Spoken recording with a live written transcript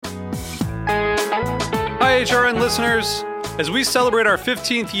HRN listeners. As we celebrate our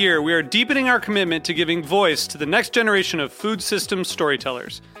 15th year, we are deepening our commitment to giving voice to the next generation of food systems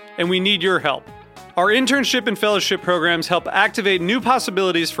storytellers, and we need your help. Our internship and fellowship programs help activate new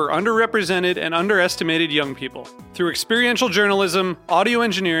possibilities for underrepresented and underestimated young people through experiential journalism, audio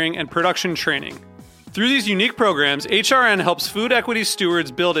engineering, and production training. Through these unique programs, HRN helps food equity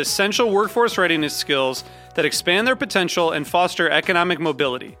stewards build essential workforce readiness skills that expand their potential and foster economic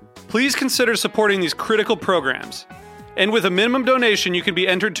mobility. Please consider supporting these critical programs. And with a minimum donation, you can be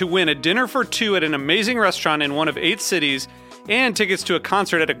entered to win a dinner for two at an amazing restaurant in one of 8 cities and tickets to a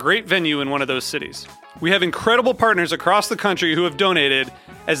concert at a great venue in one of those cities. We have incredible partners across the country who have donated,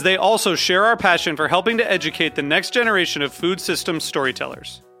 as they also share our passion for helping to educate the next generation of food systems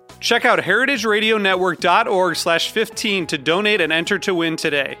storytellers. Check out heritageradionetwork.org/15 to donate and enter to win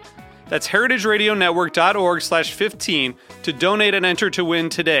today. That's heritageradionetwork.org/15 to donate and enter to win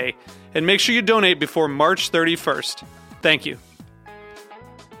today. And make sure you donate before March 31st. Thank you.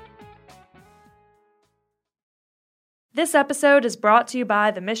 This episode is brought to you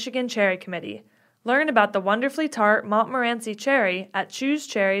by the Michigan Cherry Committee. Learn about the wonderfully tart Montmorency cherry at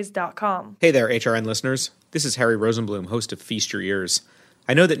choosecherries.com. Hey there, HRN listeners. This is Harry Rosenblum, host of Feast Your Ears.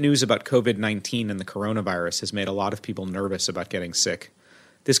 I know that news about COVID-19 and the coronavirus has made a lot of people nervous about getting sick.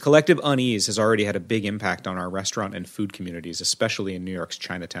 This collective unease has already had a big impact on our restaurant and food communities, especially in New York's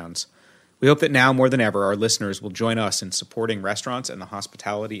Chinatowns. We hope that now more than ever, our listeners will join us in supporting restaurants and the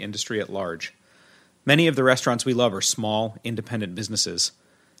hospitality industry at large. Many of the restaurants we love are small, independent businesses.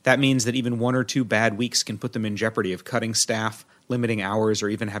 That means that even 1 or 2 bad weeks can put them in jeopardy of cutting staff, limiting hours, or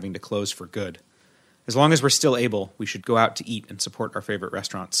even having to close for good. As long as we're still able, we should go out to eat and support our favorite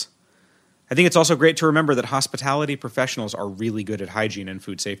restaurants. I think it's also great to remember that hospitality professionals are really good at hygiene and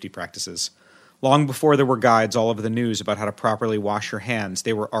food safety practices. Long before there were guides all over the news about how to properly wash your hands,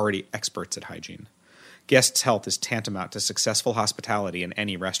 they were already experts at hygiene. Guests' health is tantamount to successful hospitality in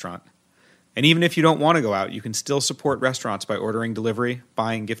any restaurant. And even if you don't want to go out, you can still support restaurants by ordering delivery,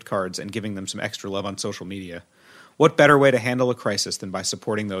 buying gift cards, and giving them some extra love on social media. What better way to handle a crisis than by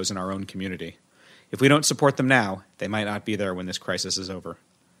supporting those in our own community? If we don't support them now, they might not be there when this crisis is over.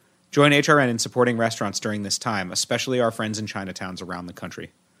 Join HRN in supporting restaurants during this time, especially our friends in Chinatowns around the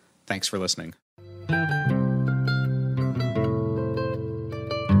country. Thanks for listening.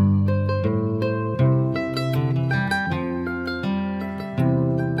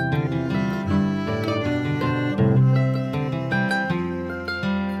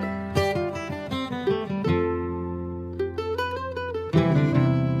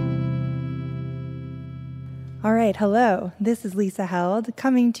 All right, hello. This is Lisa Held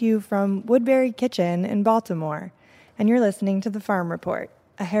coming to you from Woodbury Kitchen in Baltimore, and you're listening to The Farm Report,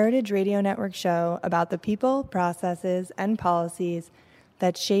 a Heritage Radio Network show about the people, processes, and policies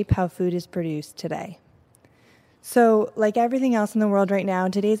that shape how food is produced today. So, like everything else in the world right now,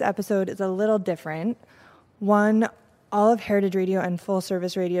 today's episode is a little different. One, all of Heritage Radio and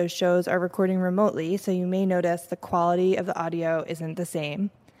full-service radio shows are recording remotely, so you may notice the quality of the audio isn't the same.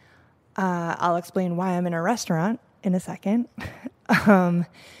 I'll explain why I'm in a restaurant in a second.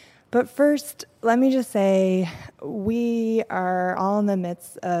 But first, let me just say we are all in the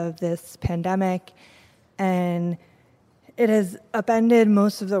midst of this pandemic, and it has upended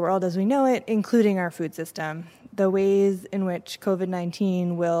most of the world as we know it, including our food system. The ways in which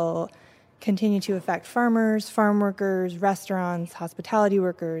COVID-19 will continue to affect farmers, farm workers, restaurants, hospitality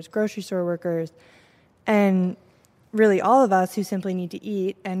workers, grocery store workers, and really all of us who simply need to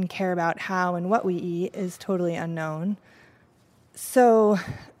eat and care about how and what we eat is totally unknown. So,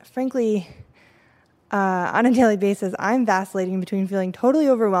 frankly, on a daily basis, I'm vacillating between feeling totally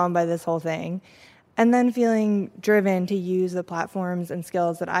overwhelmed by this whole thing and then feeling driven to use the platforms and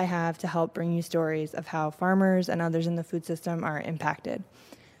skills that I have to help bring you stories of how farmers and others in the food system are impacted.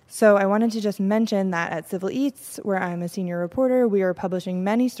 So I wanted to just mention that at Civil Eats, where I'm a senior reporter, we are publishing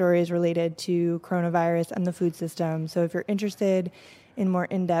many stories related to coronavirus and the food system. So if you're interested in more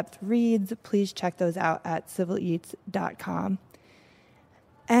in-depth reads, please check those out at civileats.com.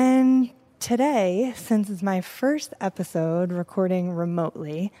 And today, since it's my first episode recording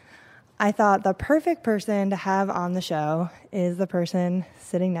remotely, I thought the perfect person to have on the show is the person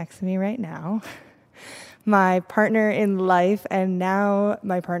sitting next to me right now. My partner in life and now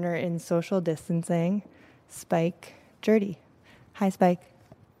my partner in social distancing, Spike Jurdy. Hi, Spike.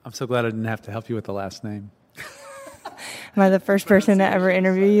 I'm so glad I didn't have to help you with the last name. Am I the first person to ever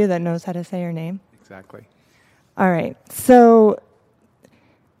interview you that knows how to say your name? Exactly. All right. So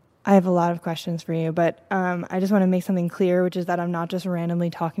I have a lot of questions for you, but I just want to make something clear, which is that I'm not just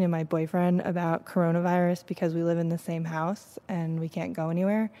randomly talking to my boyfriend about coronavirus because we live in the same house and we can't go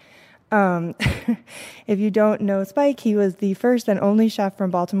anywhere. If you don't know Spike, he was the first and only chef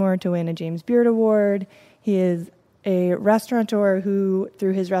from Baltimore to win a James Beard Award. He is a restaurateur who,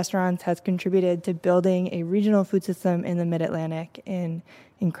 through his restaurants, has contributed to building a regional food system in the Mid-Atlantic in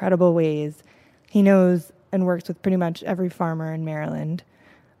incredible ways. He knows and works with pretty much every farmer in Maryland.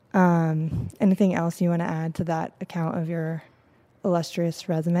 Anything else you want to add to that account of your illustrious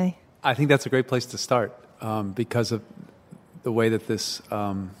resume? I think that's a great place to start because of the way that this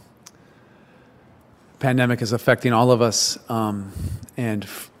pandemic is affecting all of us, and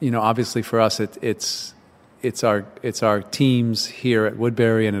obviously for us, it's our teams here at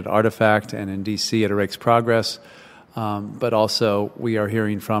Woodbury and at Artifact and in DC at Arake's Progress, but also we are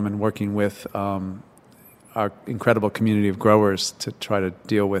hearing from and working with our incredible community of growers to try to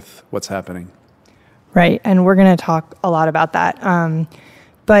deal with what's happening. Right, and we're going to talk a lot about that.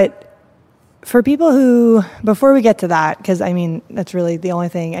 But for people who, before we get to that, because that's really the only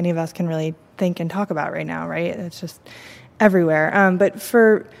thing any of us can really think and talk about right now, right? It's just everywhere. But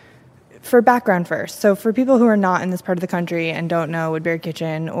for background first, so for people who are not in this part of the country and don't know Woodbury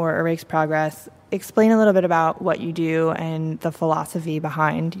Kitchen or Arake's Progress, explain a little bit about what you do and the philosophy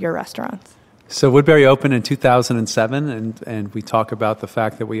behind your restaurants. So Woodbury opened in 2007, and we talk about the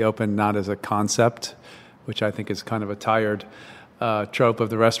fact that we opened not as a concept, which I think is kind of a tired trope of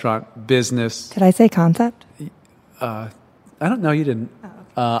the restaurant business. Did I say concept? I don't know, you didn't.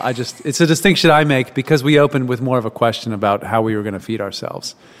 It's a distinction I make because we opened with more of a question about how we were going to feed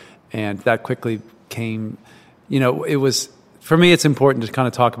ourselves. And that quickly came, it was, for me, it's important to kind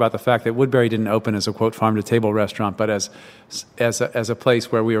of talk about the fact that Woodbury didn't open as a, quote, farm-to-table restaurant, but as a place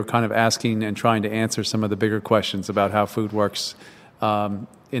where we were kind of asking and trying to answer some of the bigger questions about how food works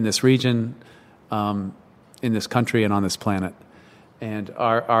in this region, in this country, and on this planet. And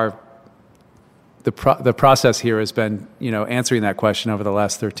the process here has been, answering that question over the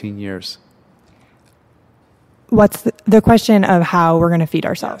last 13 years. What's the question of how we're going to feed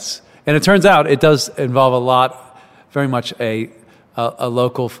ourselves? Yes. And it turns out it does involve very much a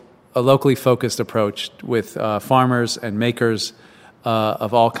locally focused approach with farmers and makers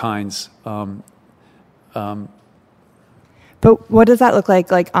of all kinds. But what does that look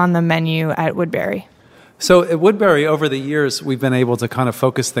like on the menu at Woodbury? So at Woodbury, over the years, we've been able to kind of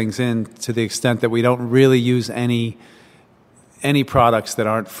focus things in to the extent that we don't really use any products that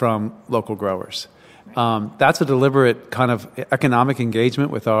aren't from local growers. That's a deliberate kind of economic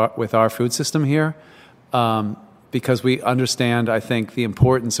engagement with our food system here, because we understand, I think, the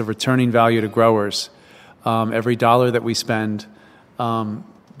importance of returning value to growers. Every dollar that we spend,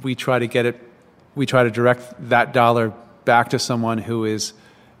 we try to direct that dollar back to someone who is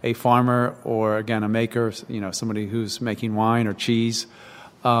a farmer or, again, a maker, somebody who's making wine or cheese,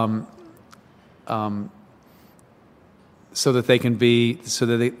 so that they can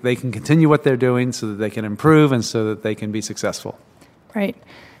they can continue what they're doing, so that they can improve, and so that they can be successful. Right.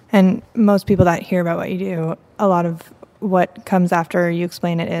 And most people that hear about what you do, a lot of what comes after you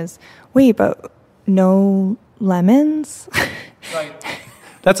explain it is, wait, but no lemons? Right.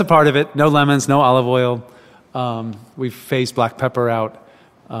 That's a part of it. No lemons, no olive oil. We've phased black pepper out,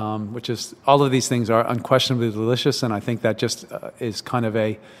 which is, all of these things are unquestionably delicious, and I think that just is kind of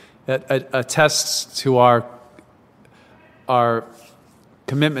attests to our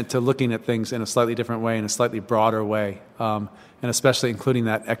commitment to looking at things in a slightly different way, in a slightly broader way, and especially including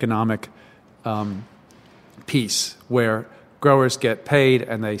that economic piece where growers get paid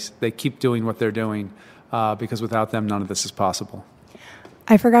and they keep doing what they're doing, because without them, none of this is possible.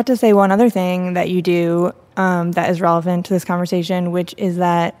 I forgot to say one other thing that you do that is relevant to this conversation, which is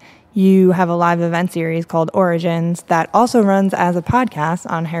that you have a live event series called Origins that also runs as a podcast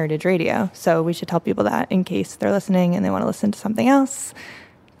on Heritage Radio. So we should tell people that in case they're listening and they want to listen to something else.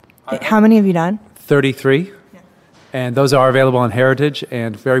 How many have you done? 33. Yeah. And those are available on Heritage,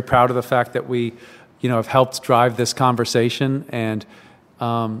 and very proud of the fact that we, have helped drive this conversation. And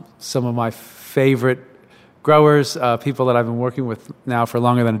some of my favorite growers, people that I've been working with now for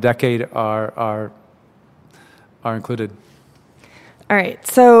longer than a decade, are included. All right,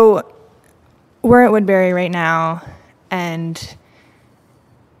 so we're at Woodbury right now, and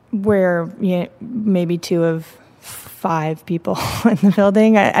we're maybe 2 of 5 people in the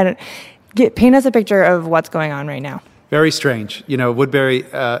building. Paint us a picture of what's going on right now. Very strange. Woodbury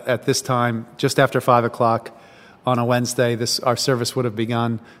at this time, just after 5 o'clock on a Wednesday, our service would have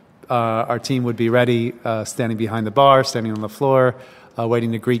begun. Our team would be ready, standing behind the bar, standing on the floor,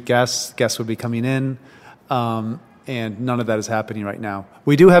 waiting to greet guests. Guests would be coming in. And none of that is happening right now.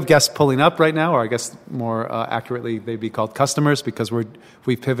 We do have guests pulling up right now, or I guess more accurately, they'd be called customers, because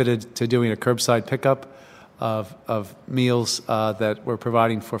we've pivoted to doing a curbside pickup of meals that we're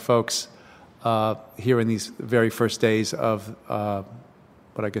providing for folks here in these very first days of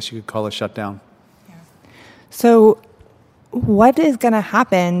what I guess you could call a shutdown. So what is going to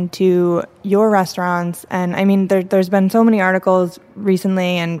happen to your restaurants? And I mean, there's been so many articles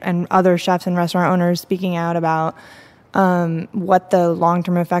recently and other chefs and restaurant owners speaking out about what the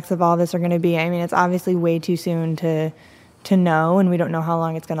long-term effects of all this are going to be. I mean, it's obviously way too soon to know, and we don't know how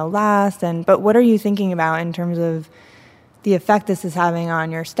long it's going to last. But what are you thinking about in terms of the effect this is having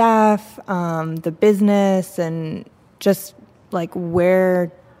on your staff, the business, and just like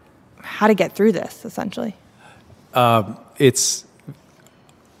how to get through this, essentially? It's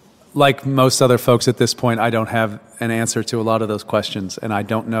like most other folks at this point, I don't have an answer to a lot of those questions, and I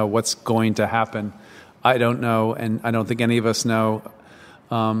don't know what's going to happen. I don't know, and I don't think any of us know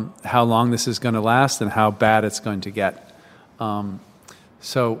how long this is going to last and how bad it's going to get.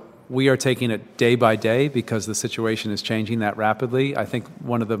 So we are taking it day by day because the situation is changing that rapidly. I think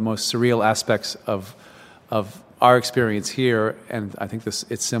one of the most surreal aspects of our experience here, and I think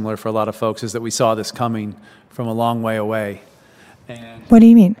it's similar for a lot of folks, is that we saw this coming from a long way away. And what do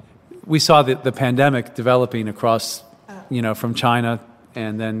you mean? We saw the pandemic developing across, from China,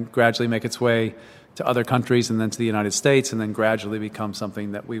 and then gradually make its way to other countries and then to the United States, and then gradually become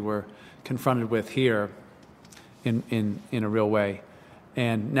something that we were confronted with here in a real way.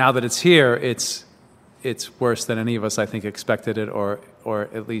 And now that it's here, it's worse than any of us, I think, expected it or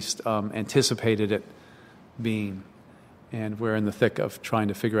at least anticipated it being. And we're in the thick of trying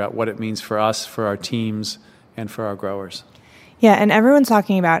to figure out what it means for us, for our teams, and for our growers. Yeah, and everyone's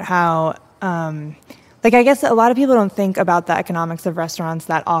talking about how, I guess a lot of people don't think about the economics of restaurants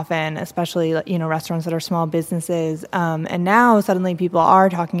that often, especially, restaurants that are small businesses. And now suddenly people are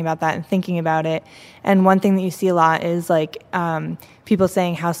talking about that and thinking about it. And one thing that you see a lot is people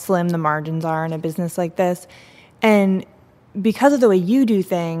saying how slim the margins are in a business like this. And because of the way you do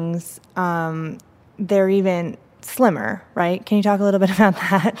things, they're even slimmer, right? Can you talk a little bit about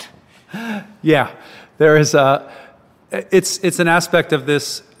that? Yeah, there is it's an aspect of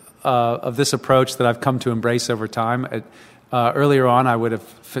this approach that I've come to embrace over time. Earlier on, I would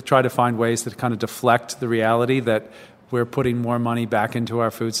have tried to find ways to kind of deflect the reality that we're putting more money back into our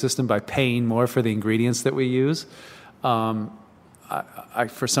food system by paying more for the ingredients that we use. For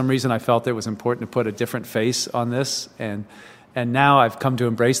some reason, I felt it was important to put a different face on this, and now I've come to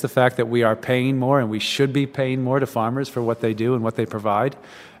embrace the fact that we are paying more, and we should be paying more to farmers for what they do and what they provide,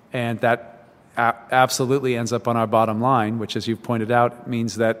 and that absolutely ends up on our bottom line, which, as you've pointed out,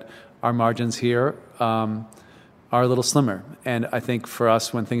 means that our margins here are a little slimmer. And I think for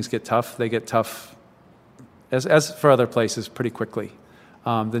us, when things get tough, they get tough, as for other places, pretty quickly.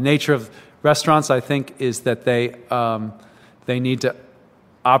 The nature of restaurants, I think, is that they need to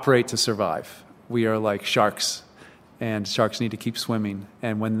operate to survive. We are like sharks, and sharks need to keep swimming.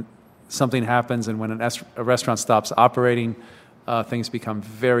 And when something happens and when a restaurant stops operating, things become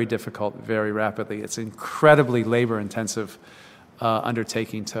very difficult very rapidly. It's incredibly labor-intensive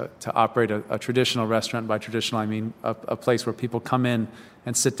undertaking to operate a traditional restaurant. By traditional, I mean a place where people come in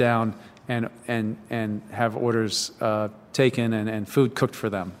and sit down and have orders taken and food cooked for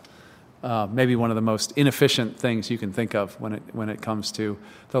them. Maybe one of the most inefficient things you can think of when it comes to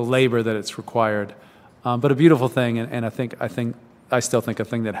the labor that it's required. But a beautiful thing, and I still think a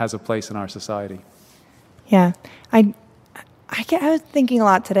thing that has a place in our society. Yeah, I was thinking a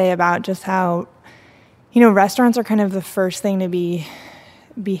lot today about just how, restaurants are kind of the first thing to be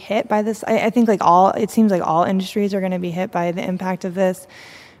hit by this. I think it seems like all industries are going to be hit by the impact of this,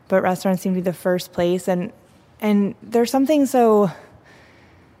 but restaurants seem to be the first place. And there's something so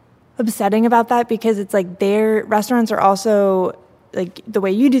upsetting about that, because it's like their restaurants are also, like, the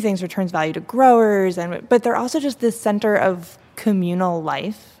way you do things returns value to growers, but they're also just this center of communal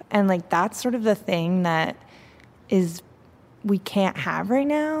life. And that's sort of the thing that we can't have right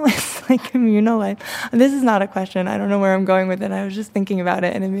now. It's like communal life. This is not a question. I don't know where I'm going with it. I was just thinking about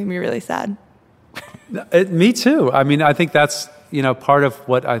it, and it made me really sad. Me too. I mean, I think that's, part of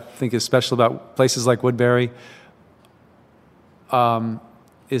what I think is special about places like Woodbury,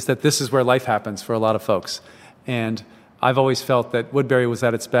 is that this is where life happens for a lot of folks. And I've always felt that Woodbury was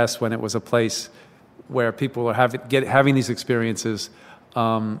at its best when it was a place where people are having these experiences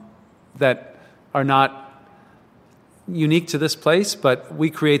that are not unique to this place, but we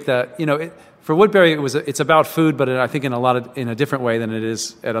create that. For Woodbury, it's about food, but I think in a different way than it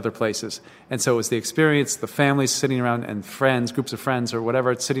is at other places. And so it was the experience, the families sitting around, and friends, groups of friends or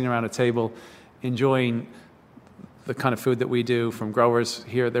whatever, sitting around a table, enjoying the kind of food that we do from growers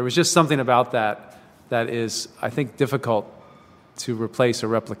here. There was just something about that is, I think, difficult to replace or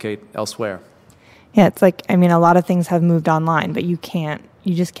replicate elsewhere. Yeah, it's like, I mean, a lot of things have moved online, but you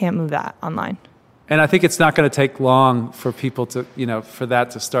just can't move that online. And I think it's not going to take long for people to, for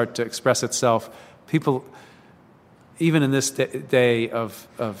that to start to express itself. People, even in this day of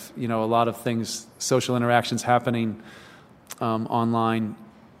a lot of things, social interactions happening online,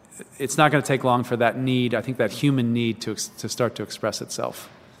 it's not going to take long for that need, I think that human need to start to express itself.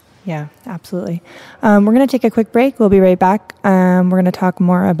 Yeah, absolutely. We're going to take a quick break. We'll be right back. We're going to talk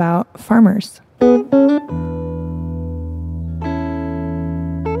more about farmers.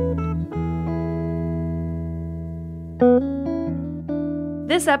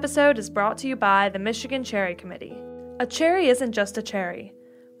 This episode is brought to you by the Michigan Cherry Committee. A cherry isn't just a cherry.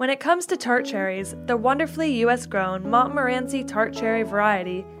 When it comes to tart cherries, the wonderfully U.S.-grown Montmorency tart cherry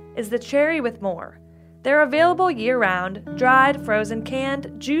variety is the cherry with more. They're available year-round, dried, frozen,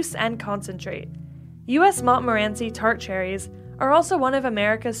 canned, juice, and concentrate. U.S. Montmorency tart cherries are also one of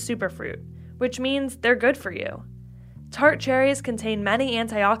America's superfruit, which means they're good for you. Tart cherries contain many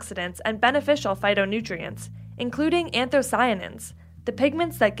antioxidants and beneficial phytonutrients, including anthocyanins, the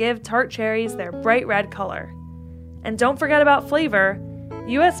pigments that give tart cherries their bright red color. And don't forget about flavor.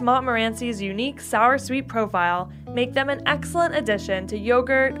 U.S. Montmorency's unique sour-sweet profile make them an excellent addition to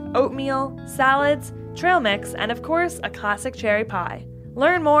yogurt, oatmeal, salads, trail mix, and of course, a classic cherry pie.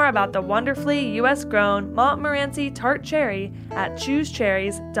 Learn more about the wonderfully U.S.-grown Montmorency tart cherry at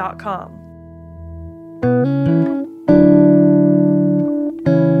choosecherries.com.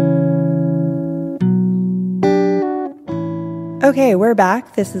 Okay, we're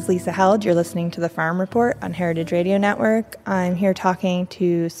back. This is Lisa Held. You're listening to the Farm Report on Heritage Radio Network. I'm here talking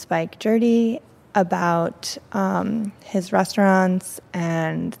to Spike Jurdy about his restaurants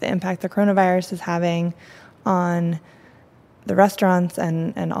and the impact the coronavirus is having on the restaurants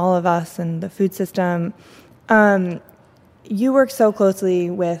and all of us and the food system. You work so closely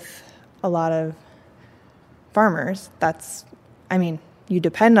with a lot of farmers. You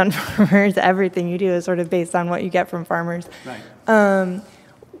depend on farmers. Everything you do is sort of based on what you get from farmers. Right.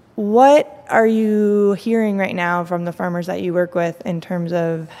 What are you hearing right now from the farmers that you work with in terms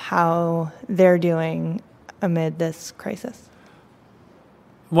of how they're doing amid this crisis?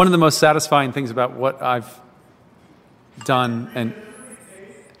 One of the most satisfying things about what I've done and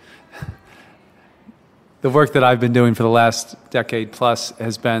the work that I've been doing for the last decade plus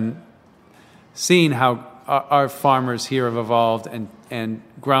has been seeing how our farmers here have evolved and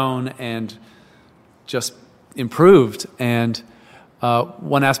grown and just improved. And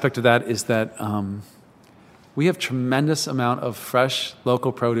one aspect of that is that we have tremendous amount of fresh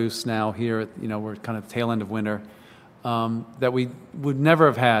local produce now here. We're kind of tail end of winter that we would never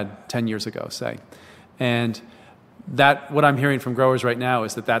have had 10 years ago, say. And that what I'm hearing from growers right now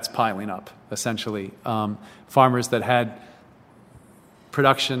is that that's piling up, essentially. Farmers that had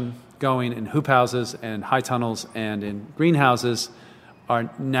production going in hoop houses and high tunnels and in greenhouses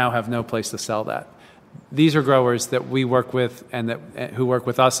now have no place to sell that. These are growers that we work with and who work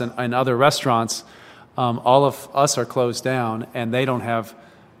with us and other restaurants. All of us are closed down, and they don't have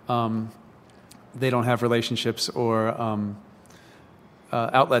relationships or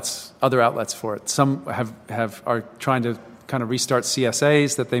other outlets for it. Some are trying to kind of restart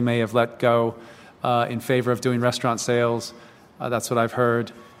CSAs that they may have let go in favor of doing restaurant sales. That's what I've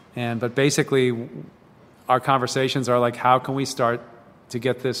heard. But basically, our conversations are like, how can we start to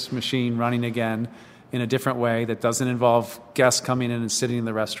get this machine running again in a different way that doesn't involve guests coming in and sitting in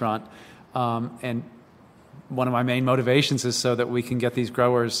the restaurant? And one of my main motivations is so that we can get these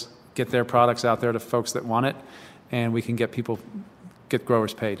growers, get their products out there to folks that want it, and we can get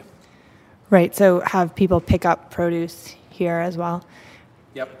growers paid. Right, so have people pick up produce here as well?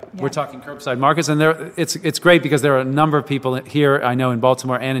 Yep. Yeah. We're talking curbside markets, and it's great because there are a number of people here, I know in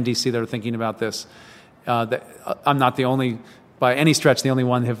Baltimore and in D.C. that are thinking about this. I'm not the only, by any stretch, the only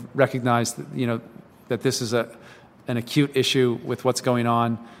one who have recognized that this is an acute issue with what's going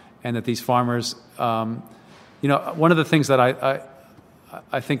on, and that these farmers, one of the things that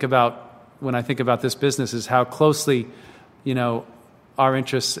I think about when I think about this business is how closely, our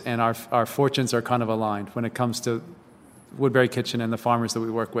interests and our fortunes are kind of aligned when it comes to Woodbury Kitchen and the farmers that we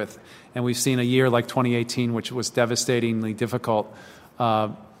work with. And we've seen a year like 2018, which was devastatingly difficult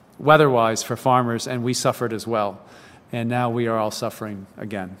weather-wise for farmers, and we suffered as well. And now we are all suffering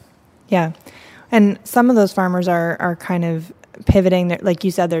again. Yeah. And some of those farmers are kind of pivoting. Like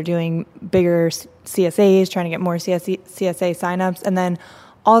you said, they're doing bigger CSAs, trying to get more CSA signups, and then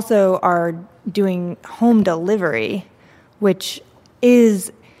also are doing home delivery, which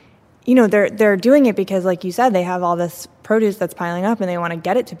is, they're doing it because, like you said, they have all this produce that's piling up and they want to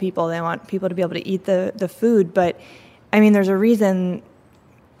get it to people. They want people to be able to eat the food. But, there's a reason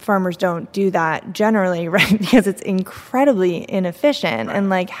farmers don't do that generally, right? Because it's incredibly inefficient. Right. And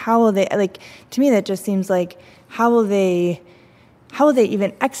like, how will they, like, to me, that just seems like, how will they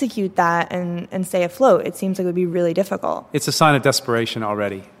even execute that and stay afloat? It seems like it would be really difficult. It's a sign of desperation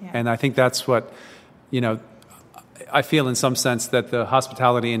already. Yeah. And I think that's what, I feel in some sense that the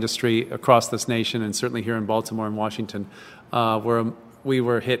hospitality industry across this nation, and certainly here in Baltimore and Washington, we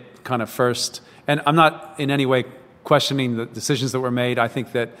were hit kind of first. And I'm not in any way questioning the decisions that were made. I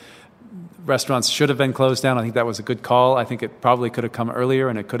think that restaurants should have been closed down. I think that was a good call. I think it probably could have come earlier,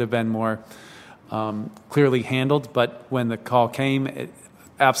 and it could have been more clearly handled. But when the call came, it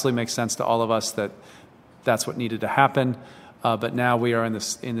absolutely makes sense to all of us that that's what needed to happen. But now we are in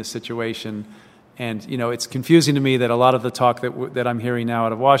this situation. And, it's confusing to me that a lot of the talk that I'm hearing now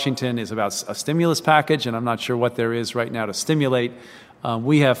out of Washington is about a stimulus package, and I'm not sure what there is right now to stimulate.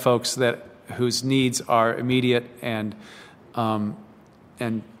 We have folks whose needs are immediate, and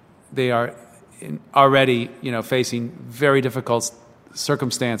they are already, facing very difficult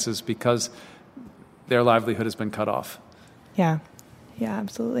circumstances because their livelihood has been cut off. Yeah,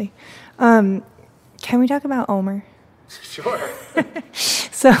 absolutely. Can we talk about Omer? Sure.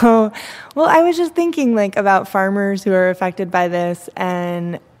 So, I was just thinking about farmers who are affected by this,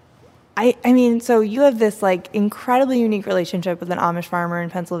 and I mean, so you have this incredibly unique relationship with an Amish farmer in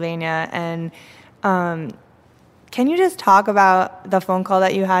Pennsylvania, and can you just talk about the phone call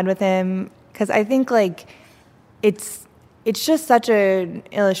that you had with him? Because I think it's just such an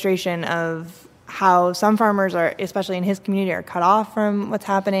illustration of how some farmers are, especially in his community, are cut off from what's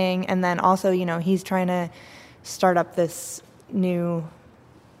happening, and then also he's trying to start up this new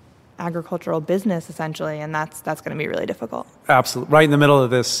agricultural business essentially, and that's going to be really difficult. Absolutely. Right in the middle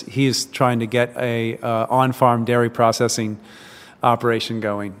of this, he's trying to get a on-farm dairy processing operation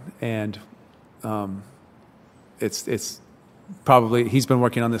going, and it's probably, he's been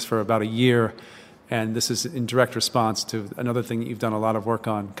working on this for about a year, and this is in direct response to another thing that you've done a lot of work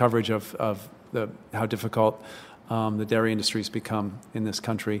on, coverage of how difficult the dairy industry's become in this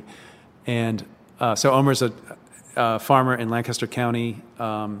country. And so Omer's a farmer in Lancaster County.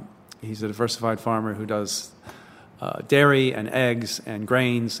 He's a diversified farmer who does dairy and eggs and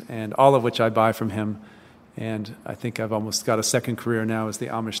grains, and all of which I buy from him. And I think I've almost got a second career now as the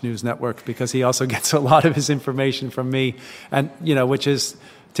Amish News Network, because he also gets a lot of his information from me, and which is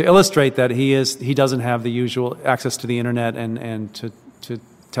to illustrate that he doesn't have the usual access to the internet and to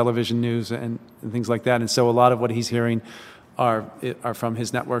television news and things like that. And so a lot of what he's hearing are from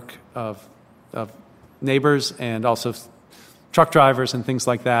his network of neighbors and also truck drivers and things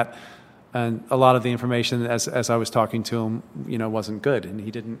like that. And a lot of the information, as I was talking to him, wasn't good, and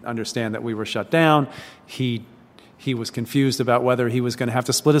he didn't understand that we were shut down. He was confused about whether he was going to have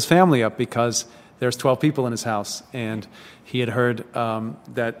to split his family up because there's 12 people in his house, and he had heard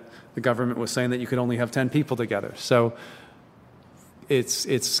that the government was saying that you could only have 10 people together. So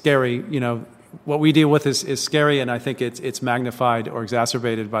it's scary. What we deal with is scary, and I think it's magnified or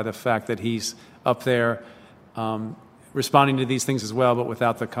exacerbated by the fact that he's up there responding to these things as well, but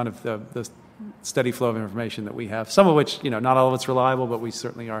without the kind of the steady flow of information that we have. Some of which, not all of it's reliable, but we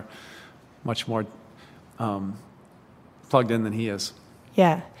certainly are much more plugged in than he is.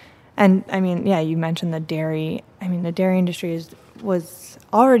 Yeah. And I mean, you mentioned the dairy. I mean, the dairy industry was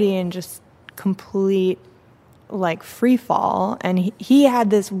already in just complete free fall, and he had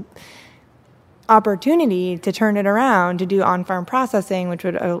this opportunity to turn it around, to do on-farm processing, which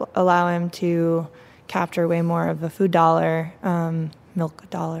would allow him to capture way more of the food dollar, milk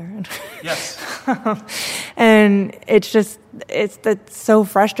dollar. Yes. And it's so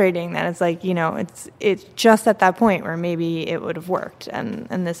frustrating that it's it's just at that point where maybe it would have worked, and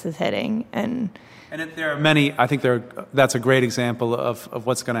this is hitting. And there are many, I think that's a great example of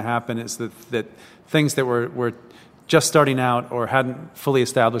what's going to happen, is that things that were just starting out or hadn't fully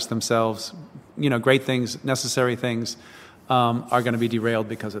established themselves, great things, necessary things, are going to be derailed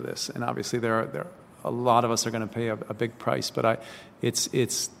because of this. And obviously there are a lot of us are going to pay a big price, but it's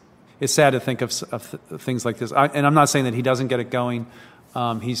sad to think of things like this. And I'm not saying that he doesn't get it going.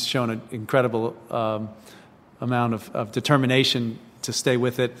 He's shown an incredible amount of determination to stay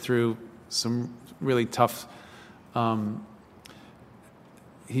with it through some really tough.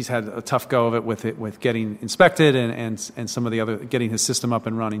 He's had a tough go of it with getting inspected and some of the other, getting his system up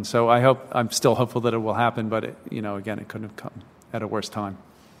and running. So I'm still hopeful that it will happen, but again, it couldn't have come at a worse time.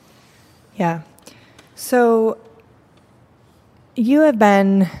 Yeah. So you have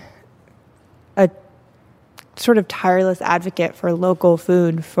been a sort of tireless advocate for local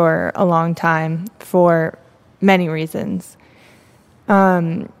food for a long time, for many reasons.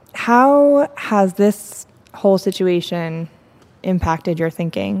 How has this whole situation impacted your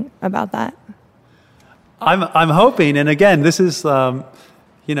thinking about that? I'm hoping, and again, this is,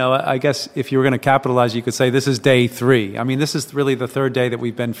 I guess if you were going to capitalize, you could say this is day 3. I mean, this is really the 3rd day that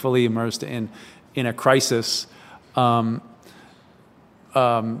we've been fully immersed in a crisis that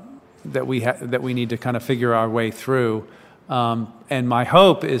we need to kind of figure our way through. And my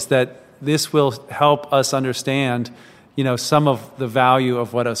hope is that this will help us understand, some of the value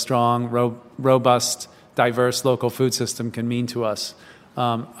of what a strong, robust, diverse local food system can mean to us.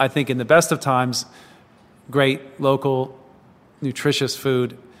 I think in the best of times, great local nutritious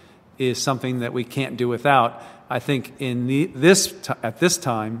food is something that we can't do without. I think at this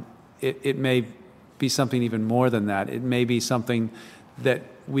time, it may be something even more than that. It may be something that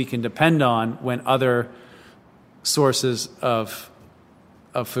we can depend on when other sources of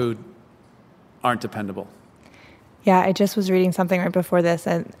food aren't dependable. Yeah, I just was reading something right before this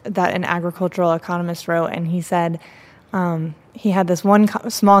that an agricultural economist wrote, and he said he had this one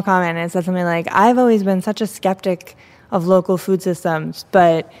small comment, and it said something like, "I've always been such a skeptic of local food systems,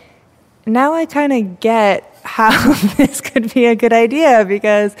 but now I kind of get how this could be a good idea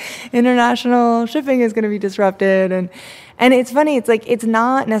because international shipping is going to be disrupted." And it's funny, it's like it's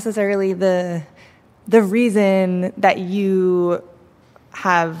not necessarily the reason that you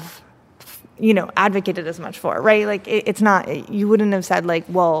have advocated as much for, right? Like it's not, you wouldn't have said like,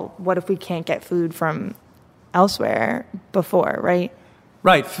 well, what if we can't get food from elsewhere before, right?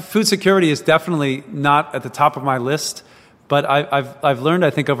 Right. Food security is definitely not at the top of my list, but I've learned, I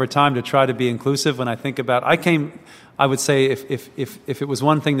think, over time to try to be inclusive when I think about. I would say if it was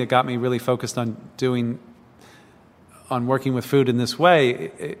one thing that got me really focused on working with food in this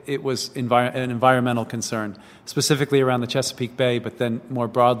way, it was an environmental concern, specifically around the Chesapeake Bay, but then more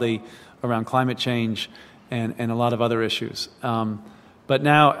broadly around climate change and a lot of other issues. But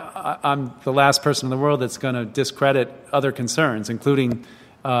now I'm the last person in the world that's going to discredit other concerns, including,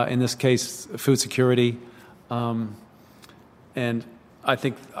 in this case, food security. And I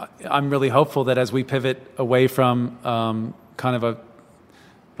think I'm really hopeful that as we pivot away from kind of a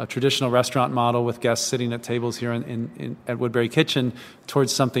traditional restaurant model with guests sitting at tables here at Woodbury Kitchen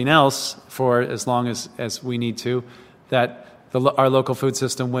towards something else for as long as we need to, that our local food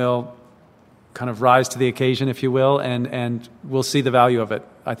system will kind of rise to the occasion, if you will, and we'll see the value of it,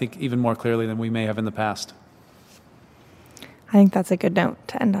 I think, even more clearly than we may have in the past. I think that's a good note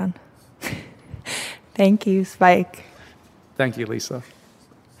to end on. Thank you, Spike. Thank you, Lisa.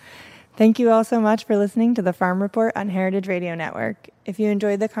 Thank you all so much for listening to the Farm Report on Heritage Radio Network. If you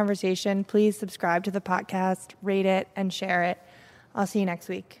enjoyed the conversation, please subscribe to the podcast, rate it, and share it. I'll see you next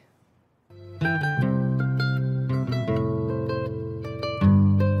week.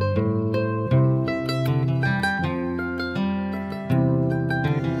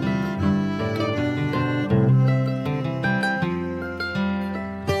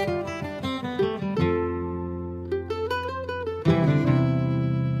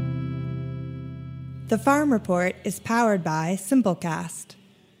 The Farm Report is powered by Simplecast.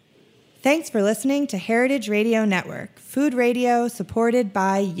 Thanks for listening to Heritage Radio Network, food radio supported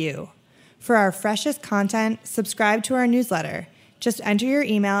by you. For our freshest content, subscribe to our newsletter. Just enter your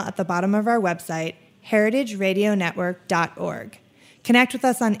email at the bottom of our website, heritageradionetwork.org. Connect with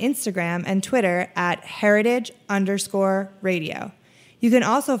us on Instagram and Twitter at heritage_radio. You can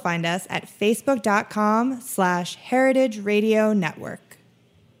also find us at facebook.com/Heritage Radio Network.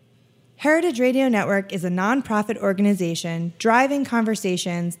 Heritage Radio Network is a nonprofit organization driving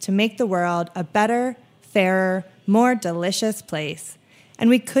conversations to make the world a better, fairer, more delicious place.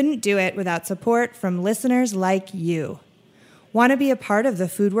 And we couldn't do it without support from listeners like you. Want to be a part of the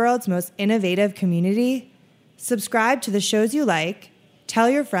food world's most innovative community? Subscribe to the shows you like, tell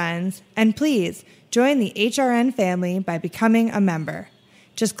your friends, and please join the HRN family by becoming a member.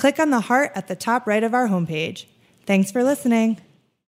 Just click on the heart at the top right of our homepage. Thanks for listening.